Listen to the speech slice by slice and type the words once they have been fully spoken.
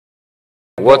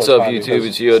What's up, YouTube?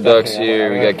 It's Ducks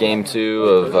here. We got game 2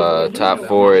 of top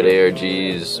 4 at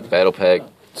ARG's Battle Pack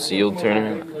Sealed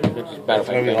Tournament.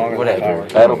 Whatever.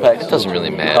 Battle Pack, it doesn't really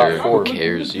matter. Who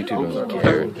cares? YouTube doesn't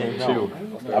care. Game 2.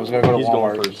 I was going to go to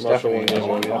Walmart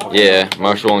first. Yeah,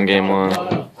 Marshall won game 1 with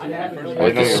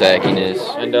the sackiness.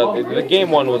 And the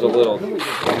game 1 was a little.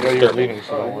 I know you're leaving,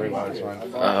 so don't worry about it. It's fine.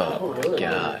 Oh my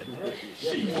god.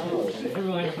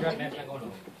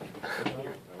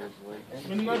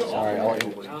 Sorry, I'll let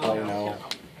you know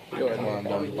when I'm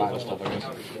done buying stuff, I guess.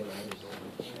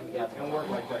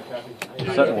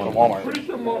 Second one at Walmart.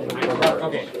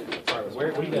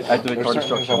 Activate card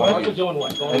destruction.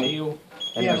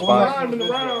 Any response?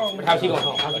 How's he going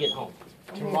home? How's he getting home?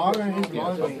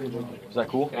 Is that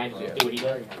cool? Can I do what he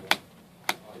does?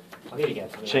 I'll get it again.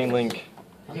 Chain link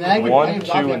 1,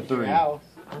 2, and 3.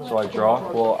 So I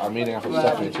draw. Well, I'm meeting after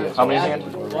Stephanie too. How many in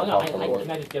hand? Well, no, I can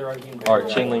I just get her out of the game? Alright,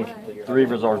 chain link 3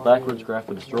 resolves backwards, graph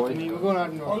to destroy.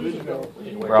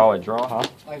 Brow I draw, huh?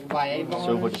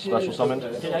 So like a special summon.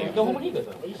 Did I go home when he goes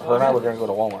home? Her and I were going to go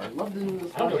to Walmart. I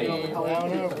don't do anything. I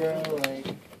don't know, bro. Like,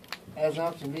 that's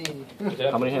up to me.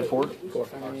 How many hand? 4? I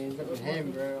mean, it's up to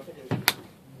him, bro.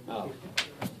 Oh.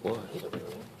 What?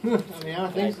 I mean, I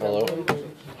don't think so. Hello?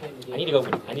 I need to go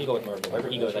with Marvel. Wherever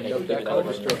he goes, I can figure that out.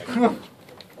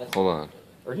 Hold on.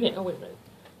 Or he didn't. Oh, wait a minute.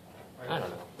 I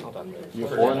don't know. Hold on. You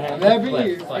have 4 in hand? That'd be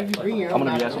you. I can bring it. I'm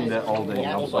going to be asking that all day.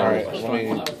 I'm sorry. Alright, I'm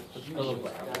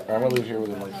going to leave here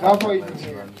within like I'll 5 probably minutes. do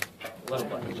it.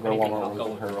 Just go to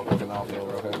Walmart with her real quick and I'll be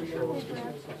over, okay?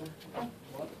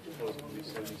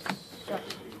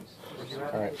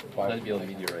 Alright, 5. That'd be able to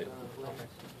meet you right.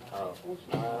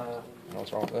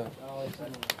 What's wrong with that?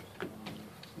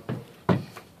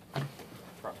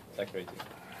 Second right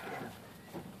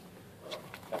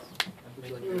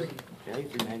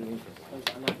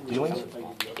Dealings?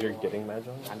 You're getting mad,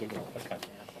 John? I'm getting home. Okay.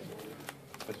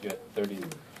 But you got 30.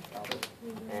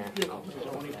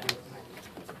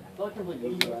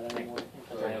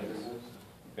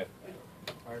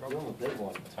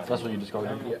 That's what you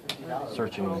discarded?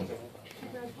 Searching.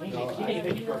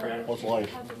 What's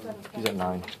life? He's at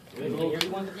 9.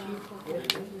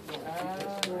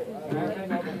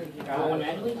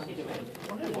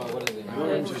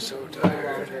 I'm just so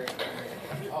tired.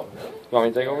 You want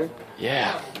me to take over?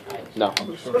 Yeah. No.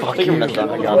 Fuck Take you. him next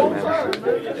round. I got him,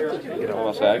 man. Get on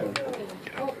my sag.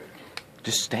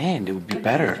 Just stand. It would be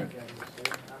better.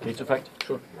 Gates effect?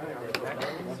 Sure.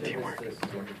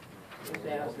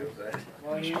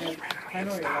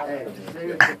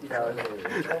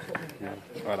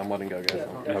 Alright, I'm letting go, guys.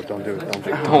 No, don't do it. Don't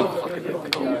do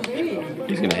it.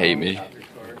 He's gonna hate me.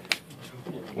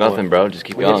 Nothing, bro. Just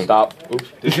keep We going. can stop.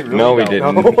 Oops. No, we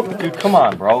didn't. Dude, come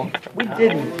on, bro. We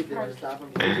didn't.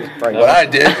 Right. What I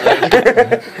did.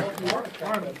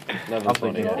 Nevin's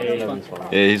funny. Nevin's funny.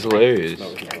 Yeah, he's hilarious.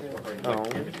 Oh.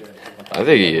 I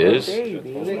think he is.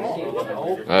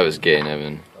 That was gay,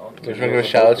 Nevin. Do you want to give a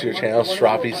shout out to your channel,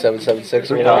 Stroppy776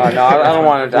 or No, I don't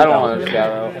want to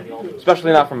shout out.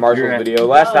 Especially not from Marshall's video.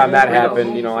 Last time that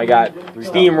happened, you know, I got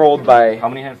steamrolled by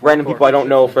random people I don't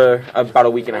know for about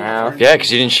a week and a half. Yeah,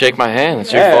 because you didn't shake my hand.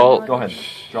 That's your Yeah. fault. Go ahead.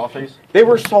 Draw face. They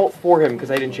were salt for him because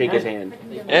I didn't shake his hand.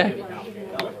 Yeah.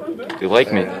 They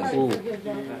like me.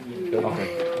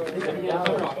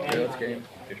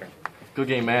 Good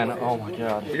game, man. Oh my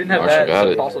god. You didn't have Marshall got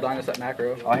that it. fossil dinosaur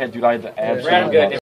macro. I had the ads.